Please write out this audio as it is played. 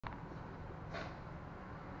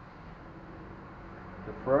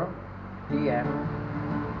The first PM,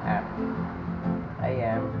 F,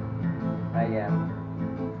 AM,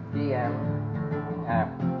 DM, F,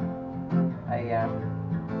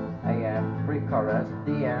 AM, pre-chorus,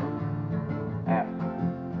 DM, F,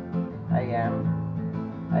 AM,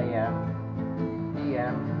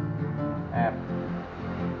 DM, F,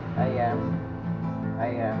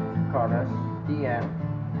 AM, chorus, DM,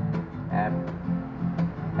 F,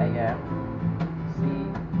 AM, C,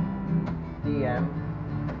 DM,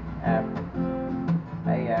 F,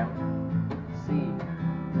 AM, C,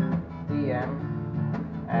 DM,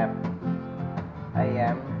 F,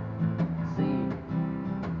 AM, C,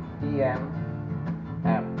 DM,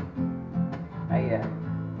 F, AM,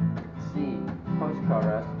 C,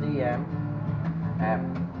 post-chorus, DM, F,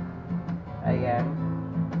 AM,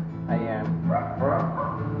 verse,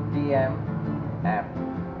 DM, F,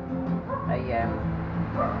 AM,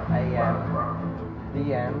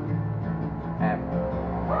 DM, F,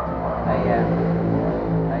 AM,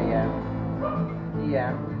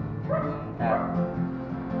 DM, F,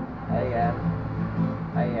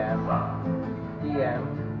 AM, DM,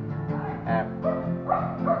 F,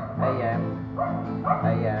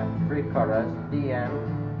 AM, pre-chorus, DM,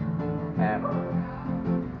 F,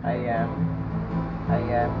 AM,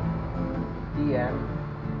 DM,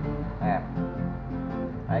 F,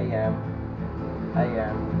 AM,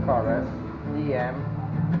 chorus, DM,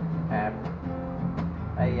 F,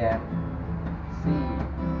 AM, C,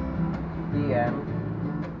 DM,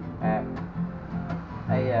 F,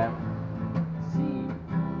 AM, C,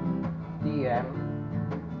 DM,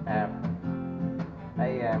 F,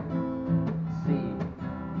 AM, C,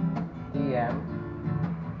 DM,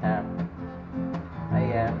 F,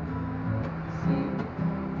 AM, C,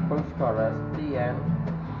 post-chorus, DM,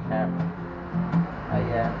 F,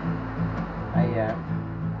 AM,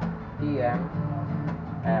 DM,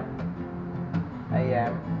 F,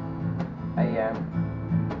 AM,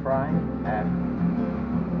 prime, F,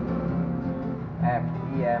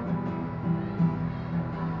 DM,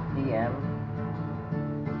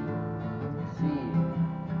 C,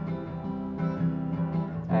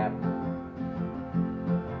 F,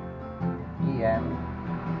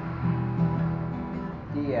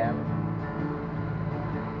 DM,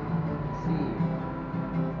 C,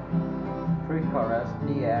 pre-chorus,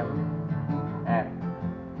 DM, F,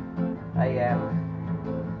 AM,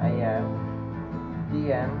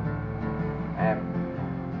 DM, F,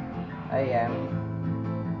 AM,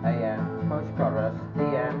 post-chorus,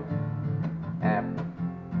 DM, F,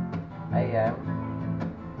 AM,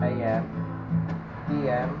 DM,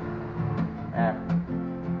 F,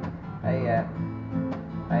 AM,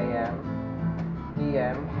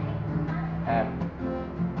 DM, F,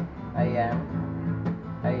 AM,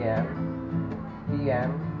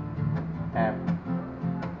 DM,